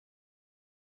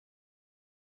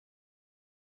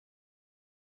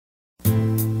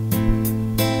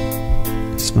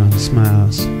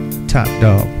Smiles, Top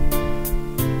Dog.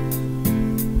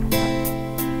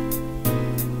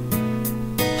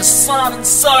 Hassan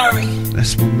Ansari.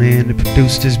 That's my man that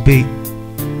produced this beat.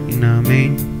 You know what I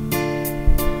mean?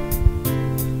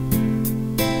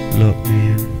 Look,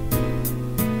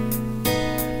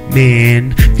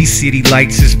 man, these city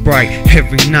lights is bright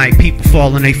every night. People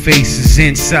fall on their faces,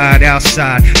 inside,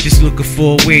 outside, just looking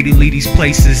for a way to leave these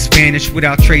places. Vanish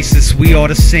without traces. We all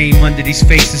the same under these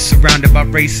faces, surrounded by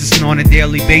races, and on a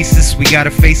daily basis we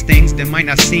gotta face things that might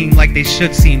not seem like they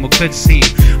should seem, or could seem,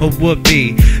 or would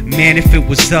be. Man, if it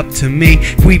was up to me,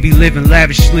 we'd be living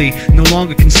lavishly, no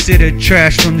longer considered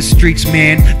trash from the streets.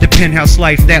 Man, the penthouse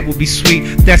life, that would be sweet.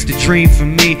 That's the dream for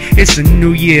me. It's a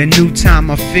new year, a new time.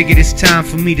 I figured it's time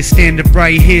for me to stand up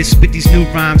right here, spit these new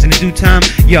rhymes. In due time,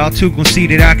 y'all too gon' see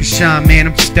that I can shine. Man,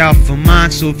 I'm just out for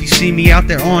mine, so if you see me out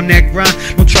there on that grind,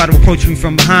 don't try to approach me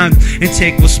from behind and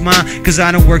take what's mine, cause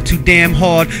I done worked too damn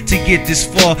hard to get this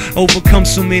far, overcome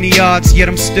so many odds, yet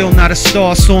I'm still not a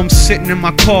star. So I'm sitting in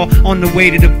my car on the way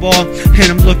to the bar,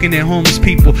 and I'm looking at homeless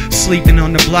people sleeping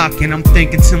on the block, and I'm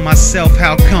thinking to myself,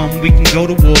 how come we can go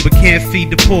to war but can't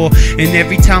feed the poor? And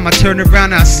every time I turn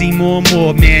around I see more and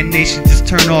more. Man, they should just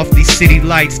turn off these city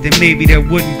lights, then maybe there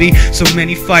wouldn't be so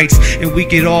many fights, and we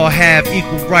could all have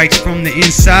equal rights from the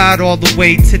inside all the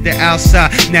way to the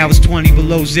outside. Now it's 20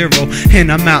 below zero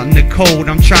and I'm out in the cold.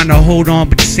 I'm trying to hold on,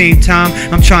 but at the same time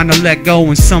I'm trying to let go,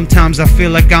 and sometimes I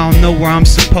feel like I don't know where I'm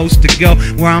supposed to go,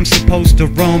 where I'm supposed to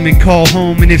roam and call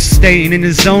home. And if staying in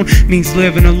the zone means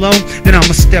living alone, then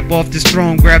I'ma step off this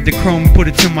throne, grab the chrome and put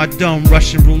it to my dome.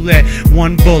 Russian roulette,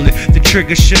 one bullet, the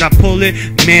trigger, should I pull it?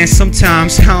 Man,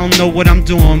 sometimes I don't know what I'm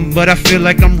doing, but I feel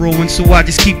like I'm ruined, so I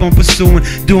just keep on pursuing,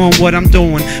 doing what I'm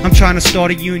doing. I'm trying to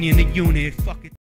start a union, a unit, fuck it.